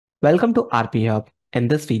Welcome to RP Hub. In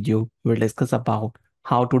this video, we'll discuss about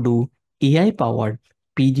how to do AI-powered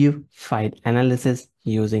PDF file analysis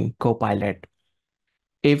using Copilot.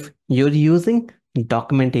 If you're using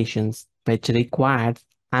documentations which requires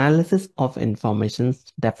analysis of information,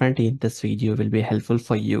 definitely this video will be helpful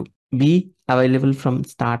for you. Be available from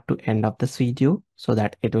start to end of this video so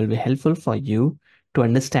that it will be helpful for you to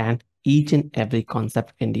understand each and every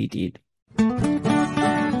concept in detail.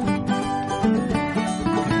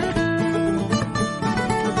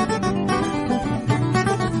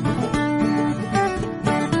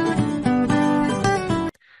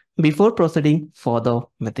 Before proceeding further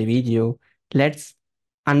with the video, let's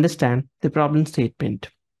understand the problem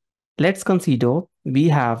statement. Let's consider we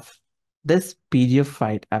have this PDF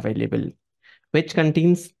file available, which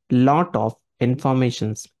contains lot of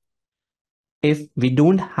informations. If we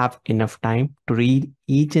don't have enough time to read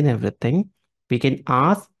each and everything, we can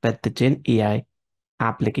ask with the Gen AI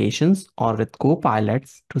applications or with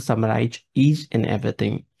Copilots to summarize each and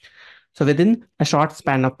everything. So within a short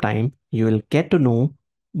span of time, you will get to know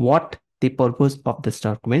what the purpose of this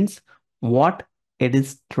documents, what it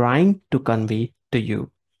is trying to convey to you.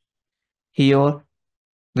 Here,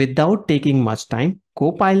 without taking much time,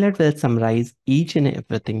 Copilot will summarize each and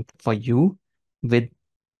everything for you with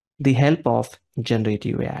the help of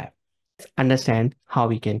generative AI. Let's understand how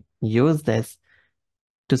we can use this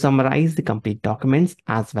to summarize the complete documents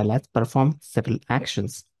as well as perform several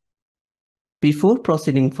actions. Before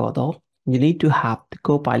proceeding further, you need to have the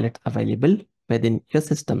Copilot available within your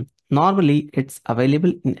system. Normally, it's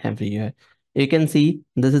available in everywhere. You can see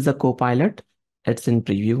this is a Copilot. It's in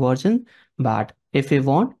preview version, but if you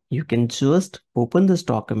want, you can just open this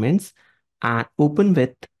documents and open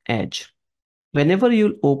with Edge. Whenever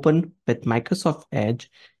you open with Microsoft Edge,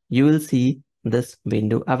 you will see this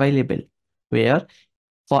window available where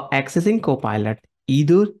for accessing Copilot,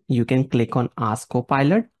 either you can click on Ask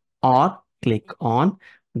Copilot or click on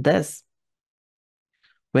this.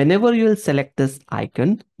 Whenever you will select this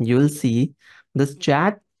icon, you will see this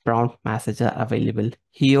chat prompt message are available.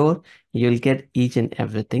 Here, you'll get each and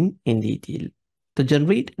everything in detail. To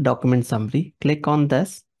generate a document summary, click on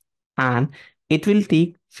this and it will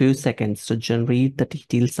take few seconds to generate the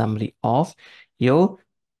detailed summary of your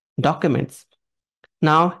documents.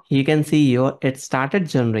 Now you can see here it started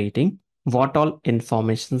generating what all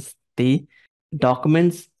informations the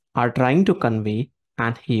documents are trying to convey,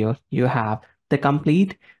 and here you have the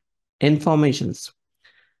complete informations.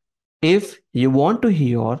 If you want to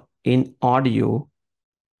hear in audio,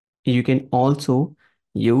 you can also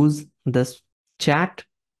use this chat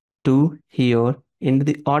to hear in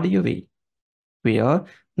the audio way, where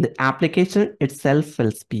the application itself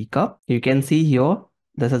will speak up. You can see here,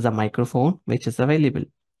 this is a microphone which is available.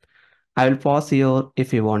 I will pause here.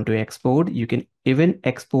 If you want to export, you can even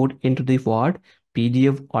export into the Word,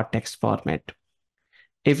 PDF or text format.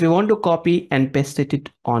 If you want to copy and paste it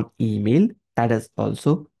on email, that is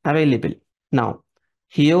also available. Now,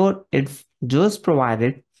 here it's just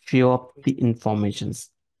provided few of the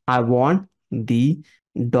informations. I want the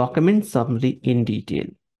document summary in detail.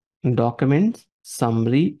 Document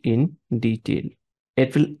summary in detail.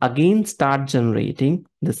 It will again start generating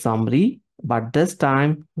the summary, but this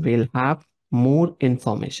time we'll have more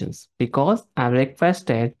informations because I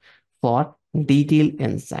requested for detailed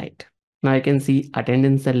insight. Now you can see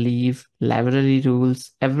attendance and leave, library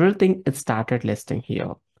rules, everything is started listing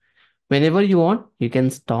here. Whenever you want, you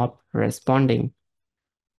can stop responding.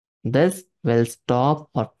 This will stop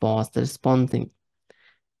or pause the responding.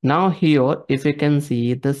 Now here, if you can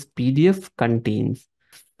see, this PDF contains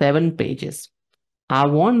 7 pages. I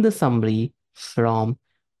want the summary from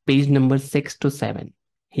page number 6 to 7.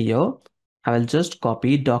 Here, I will just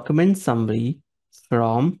copy document summary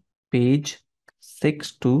from page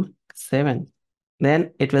 6 to 7.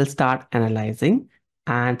 Then it will start analyzing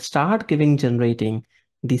and start generating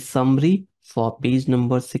the summary for page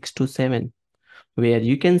number 6 to 7, where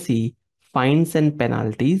you can see fines and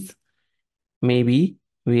penalties. Maybe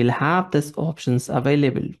we'll have this options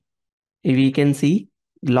available. If we can see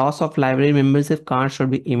loss of library membership card should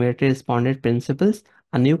be immediately responded principles.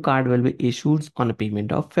 A new card will be issued on a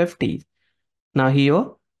payment of 50. Now here,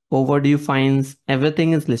 overdue fines,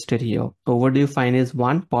 everything is listed here. Overdue fine is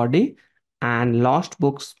 1 per day and lost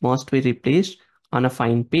books must be replaced on a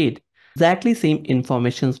fine paid. Exactly same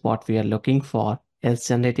information what we are looking for is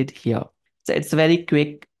generated here. So it's very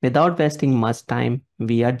quick. Without wasting much time,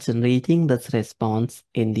 we are generating this response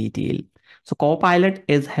in detail. So Copilot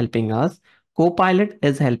is helping us. Copilot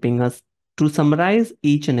is helping us to summarize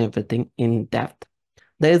each and everything in depth.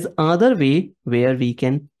 There is another way where we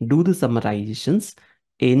can do the summarizations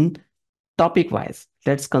in topic wise.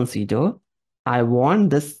 Let's consider I want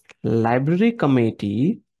this library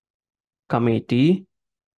committee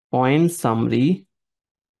point summary.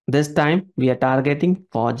 This time we are targeting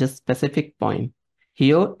for just specific point.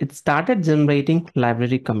 Here it started generating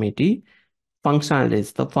library committee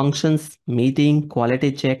functionalities, the functions, meeting,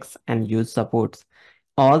 quality checks, and use supports.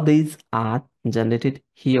 All these are generated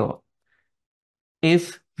here.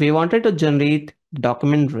 If we wanted to generate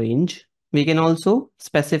document range, we can also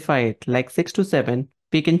specify it like 6 to 7.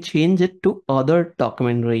 We can change it to other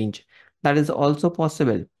document range. That is also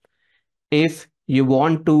possible. If you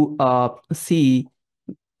want to see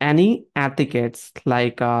any etiquettes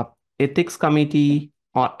like ethics committee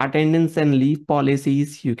or attendance and leave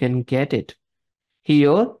policies, you can get it.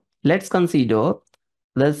 Here, let's consider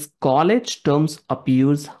this college terms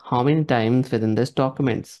appears how many times within this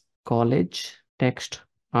documents. College text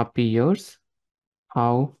appears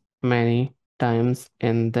how many times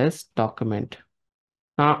in this document.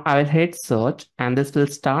 Now I will hit search and this will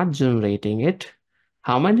start generating it.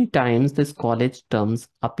 How many times this college terms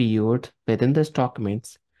appeared within this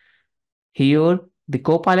documents. Here, the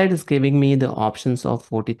Copilot is giving me the options of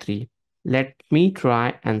 43. Let me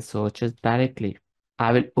try and search it directly.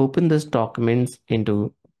 I will open this documents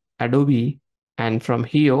into Adobe and from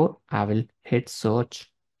here, I will hit search.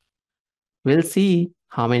 We'll see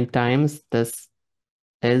how many times this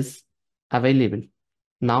is available.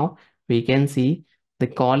 Now we can see the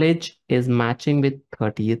college is matching with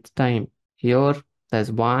 30th time. Here,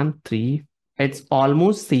 there's 1, 3. It's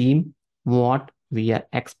almost same what we are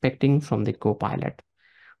expecting from the Copilot.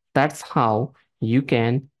 That's how you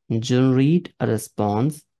can generate a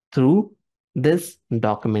response through this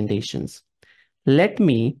documentations. Let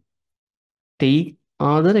me take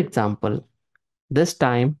another example. This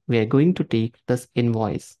time we are going to take this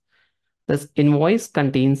invoice. This invoice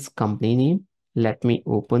contains company name. Let me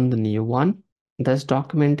open the new one. This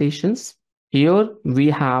documentations. Here we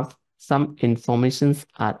have some informations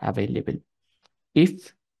are available.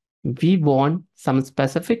 If we want some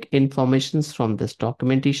specific informations from this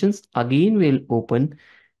documentations, again we'll open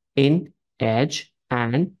in Edge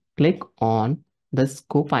and click on this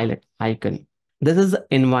Copilot icon. This is the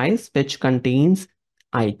invoice which contains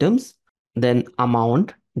items, then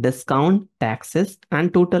amount, discount, taxes,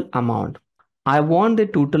 and total amount. I want the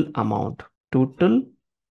total amount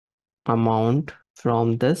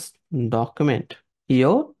from this document.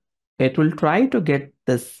 Here, it will try to get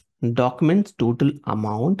this document's total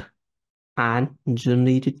amount and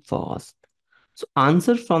generate it for us. So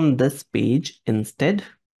answer from this page instead.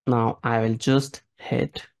 Now I will just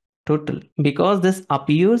hit total because this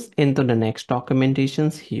appears into the next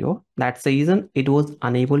documentations here. That's the reason it was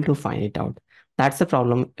unable to find it out. That's the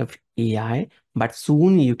problem of AI, but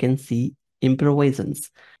soon you can see improvisations.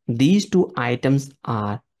 These two items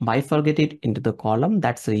are bifurcated into the column.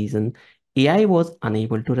 That's the reason AI was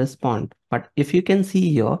unable to respond. But if you can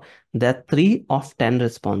see here, there are 3 of 10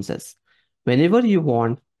 responses. Whenever you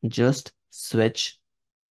want, just switch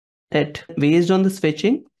it. Based on the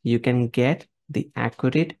switching, you can get the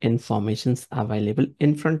accurate informations available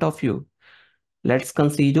in front of you. Let's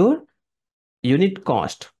consider unit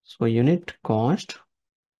cost. So unit cost.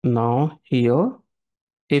 Now here,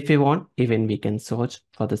 if we want, even we can search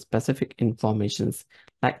for the specific informations.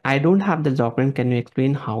 Like I don't have the document. Can you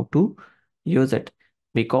explain how to use it?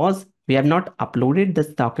 Because we have not uploaded this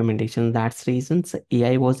documentation. That's reasons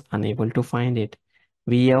AI was unable to find it.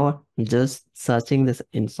 We are just searching this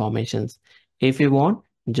informations. If you want,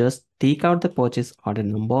 just take out the purchase order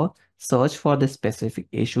number, search for the specific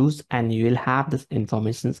issues, and you will have this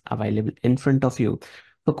information available in front of you.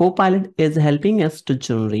 The Copilot is helping us to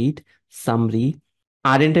generate summary,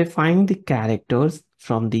 identifying the characters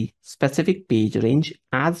from the specific page range,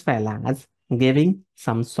 as well as giving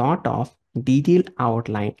some sort of detailed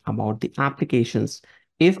outline about the applications.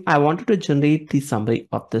 If I wanted to generate the summary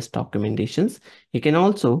of this documentations, you can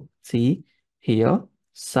also see here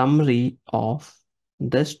summary of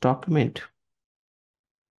this document.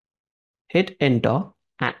 Hit enter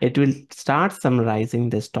and it will start summarizing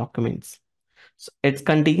these documents. So it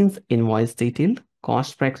contains invoice detail,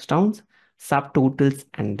 cost breakdowns, subtotals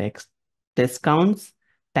and discounts,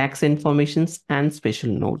 tax informations, and special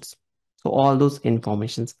notes. So all those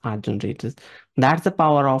informations are generated. That's the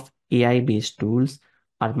power of AI-based tools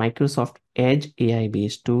or Microsoft Edge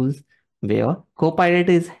AI-based tools, where Copilot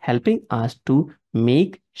is helping us to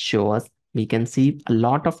make sure we can save a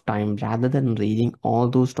lot of time rather than reading all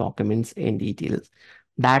those documents in details.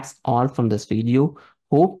 That's all from this video.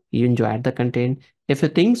 Hope you enjoyed the content. If you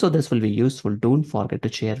think so this will be useful, don't forget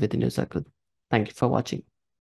to share within your circle. Thank you for watching.